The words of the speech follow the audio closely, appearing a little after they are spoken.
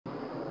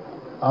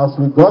As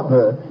we got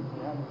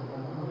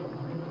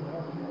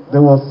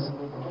there was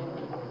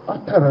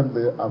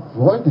apparently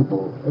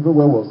avoidable.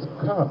 Everywhere was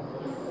calm.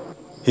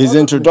 His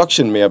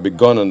introduction may have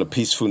begun on a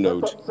peaceful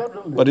note,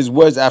 but his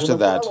words after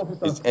that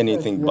is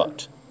anything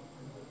but.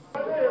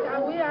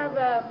 Can we have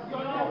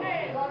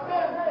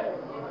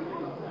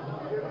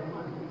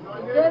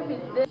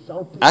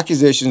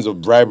Accusations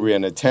of bribery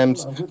and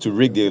attempts to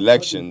rig the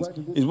elections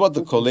is what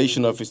the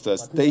collation officer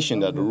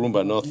stationed at the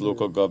Rumba North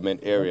local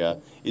government area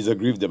is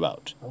aggrieved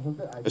about.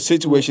 A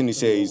situation he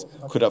says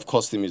could have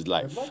cost him his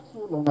life.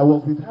 I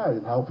was with her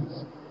in her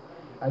office.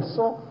 I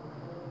saw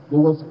there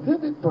was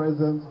heavy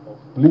presence of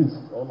police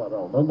all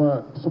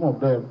around. Some of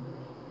them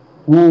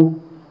who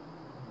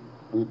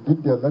we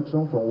did the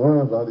election from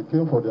wherever they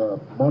came for their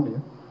money,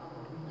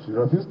 she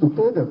refused to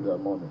pay them their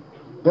money.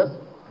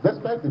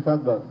 Despite the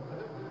fact that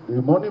the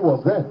money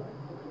was there.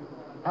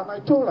 And I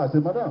told her, I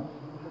said, Madam,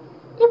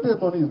 if the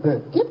money is there,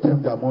 give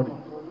them their money.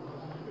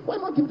 Why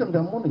not give them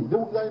their money? They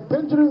are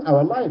endangering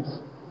our lives.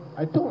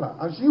 I told her,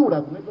 and she would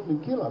have even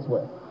been killed as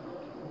well.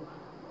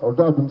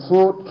 Although I've been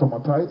so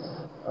traumatized,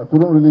 I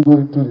couldn't really go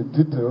into the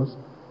details,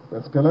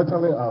 but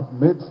skeletally I've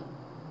made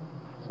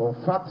some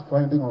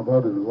fact-finding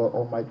about the result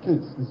of my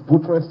case. It's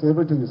buttressed,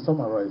 everything is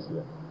summarized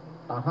here.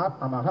 I have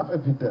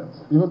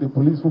evidence. Even the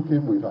police who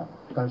came with her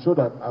can show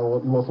that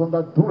it was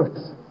under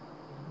duress.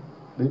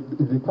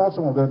 If they call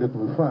some of them, they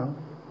will find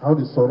how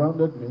they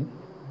surrounded me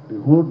the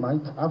whole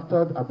night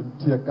after I've been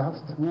tear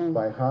gassed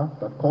by her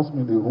that cost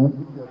me the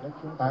room.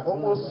 I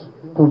almost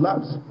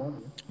collapsed.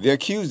 The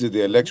accused is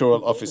the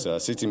electoral officer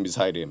sitting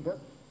beside him.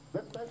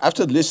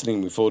 After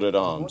listening with folded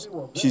arms,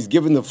 she's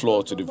given the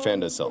floor to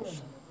defend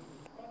herself.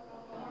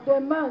 the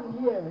man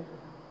here,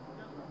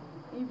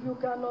 if you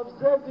can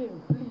observe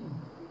him, please.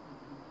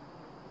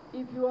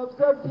 If you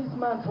observe this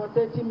man for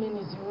 30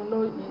 minutes, you will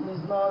know he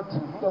is not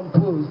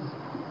composed.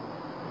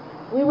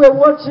 We were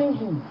watching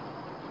him.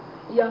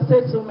 He has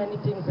said so many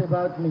things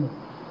about me.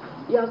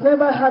 He has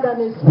never had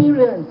an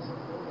experience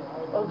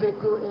of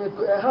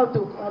how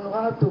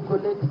to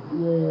collect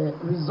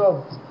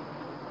results.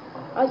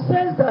 I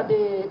sensed that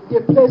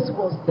the place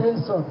was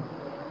tense up,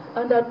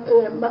 and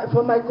that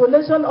for my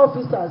collation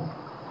officers,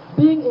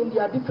 being in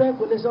their different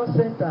collation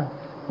center,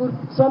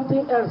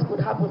 something else could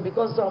happen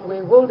because some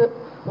were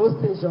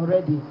hostage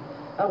already.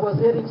 I was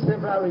hearing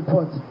several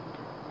reports.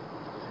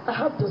 I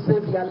have to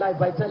save their life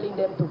by telling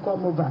them to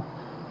come over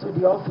to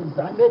the office.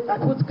 I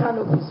put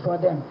canopies for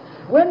them.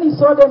 When he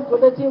saw them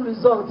collecting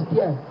results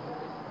there,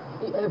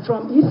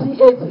 from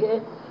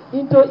EC8A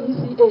into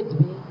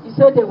EC8B, he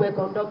said they were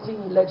conducting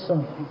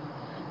election.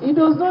 He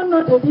does not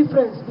know the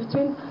difference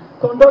between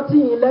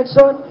conducting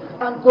election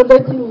and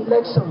collecting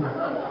election.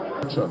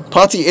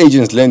 Party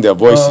agents lend their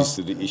voices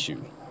to the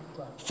issue.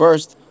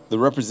 First, the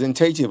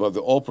representative of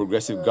the All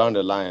Progressive Grand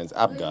Alliance,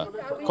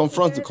 APGA,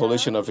 confronts the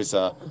collation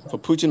officer for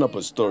putting up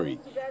a story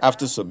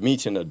after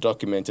submitting a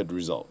documented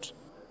result.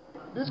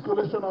 This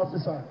collation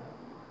officer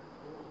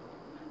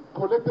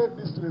collected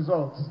these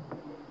results,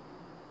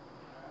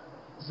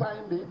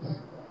 signed it,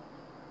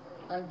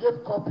 and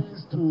gave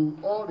copies to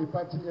all the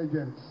party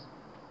agents.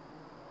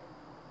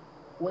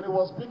 When he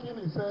was speaking,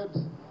 he said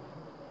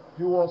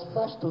he was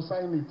forced to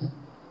sign it.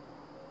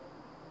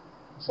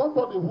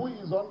 Somebody who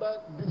is under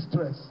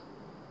distress,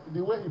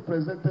 the way he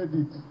presented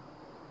it,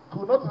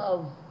 could not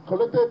have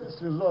collected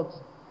these results.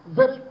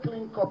 Very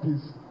clean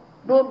copies,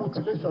 no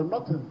mutilation,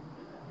 nothing.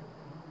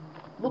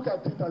 Look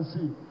at it and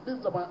see. This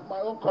is my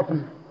own copy.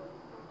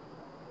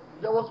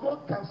 There was no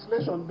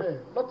cancellation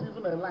there, not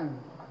even a line.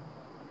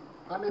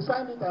 And he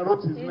signed it and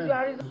wrote his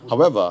name.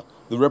 However,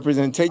 the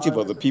representative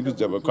of the People's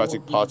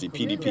Democratic Party,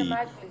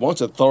 PDP,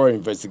 wants a thorough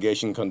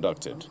investigation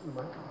conducted.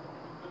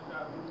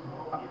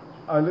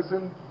 I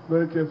listened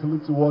very carefully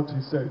to what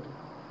he said,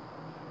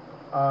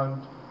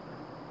 and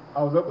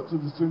I was able to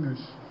distinguish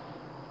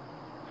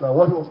that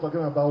what he was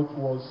talking about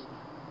was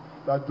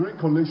that during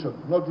collation,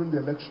 not during the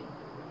election,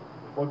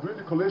 but during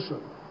the collation,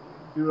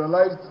 he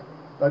realized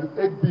that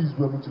the 8 Bs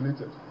were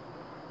mutilated.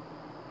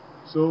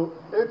 So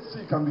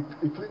 8C can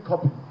be a clean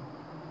copy,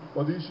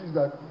 but the issue is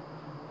that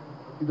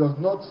it does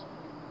not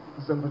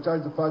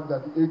disemphasize the fact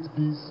that the 8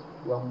 Bs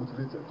were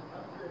mutilated.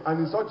 And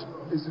in such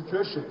a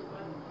situation,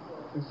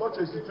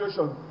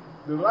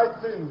 the right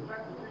thing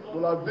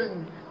will have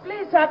been...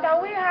 Please, sir,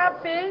 can we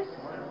have peace?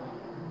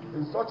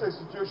 In such a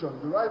situation,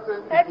 the right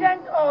thing...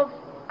 Agent of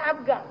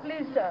APGA,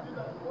 please, sir.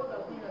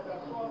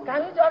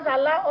 Can you just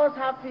allow us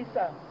have peace,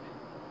 sir?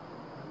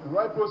 The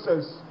right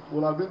process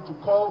will have been to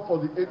call for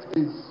the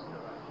 8As.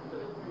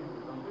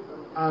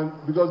 And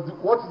because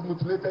what is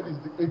mutilated is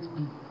the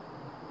 8B.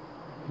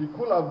 He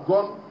could have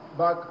gone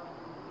back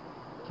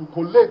to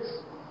collect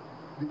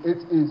the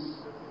 8As,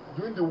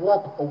 doing the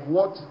work of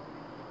what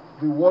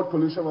the ward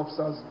collation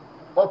officers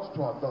ought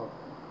to have done.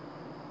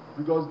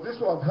 Because this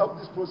will have helped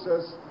this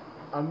process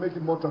and make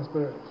it more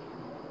transparent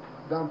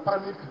than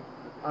panic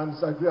and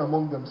disagree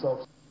among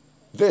themselves.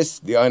 This,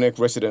 the INEC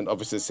resident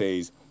officer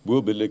says,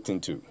 will be looked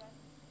into.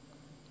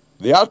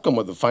 The outcome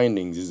of the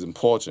findings is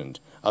important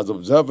as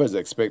observers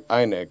expect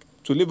INEC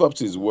to live up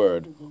to his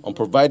word on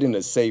providing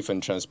a safe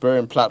and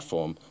transparent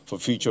platform for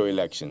future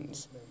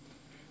elections.